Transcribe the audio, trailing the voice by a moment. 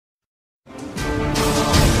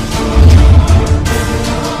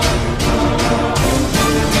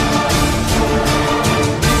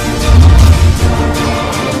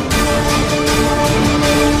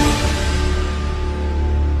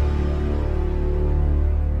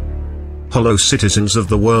Hello citizens of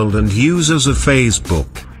the world and users of Facebook.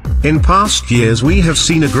 In past years we have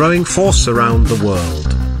seen a growing force around the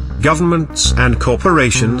world. Governments and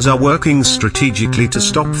corporations are working strategically to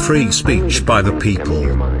stop free speech by the people.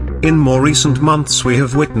 In more recent months we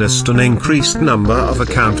have witnessed an increased number of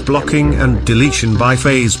account blocking and deletion by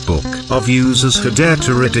Facebook of users who dare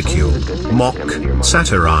to ridicule, mock,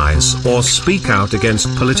 satirize, or speak out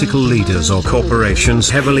against political leaders or corporations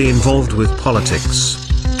heavily involved with politics.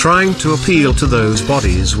 Trying to appeal to those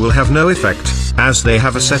bodies will have no effect, as they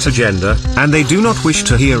have a set agenda, and they do not wish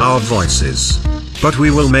to hear our voices. But we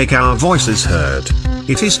will make our voices heard.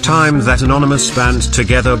 It is time that Anonymous band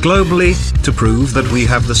together globally, to prove that we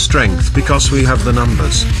have the strength because we have the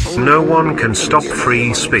numbers. No one can stop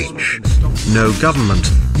free speech. No government,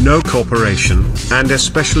 no corporation, and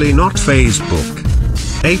especially not Facebook.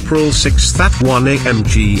 April 6th at 1 AM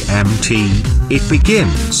GMT, it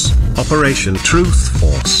begins. Operation Truth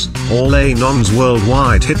Force. All Anons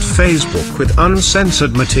worldwide hit Facebook with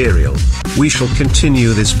uncensored material. We shall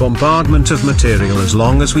continue this bombardment of material as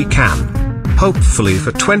long as we can. Hopefully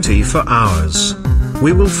for 24 hours.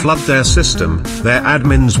 We will flood their system. Their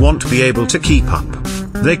admins won't be able to keep up.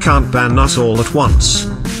 They can't ban us all at once.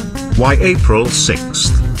 Why April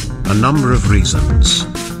 6th? A number of reasons.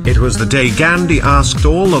 It was the day Ghandi asked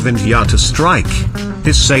all of India to strike.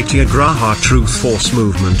 His Satyagraha Truth Force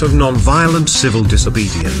movement of non-violent civil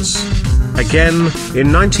disobedience. Again,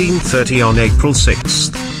 in 1930 on April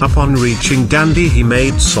 6th, upon reaching Dandi he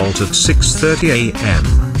made salt at 6:30 am,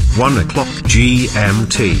 1 o'clock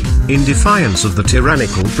GMT, in defiance of the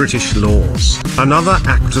tyrannical British laws, another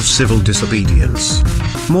act of civil disobedience.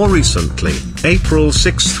 More recently, April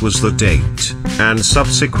 6th was the date, and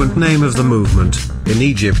subsequent name of the movement, in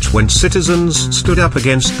Egypt when citizens stood up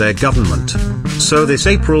against their government. So this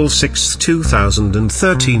April 6,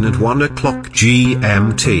 2013 at 1 o'clock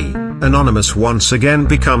GMT, Anonymous once again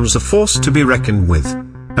becomes a force to be reckoned with.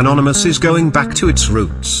 Anonymous is going back to its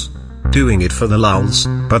roots. Doing it for the lulz,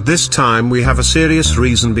 but this time we have a serious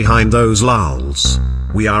reason behind those lulz.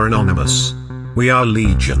 We are Anonymous. We are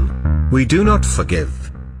Legion. We do not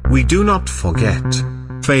forgive. We do not forget.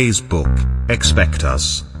 Facebook, expect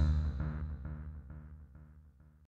us.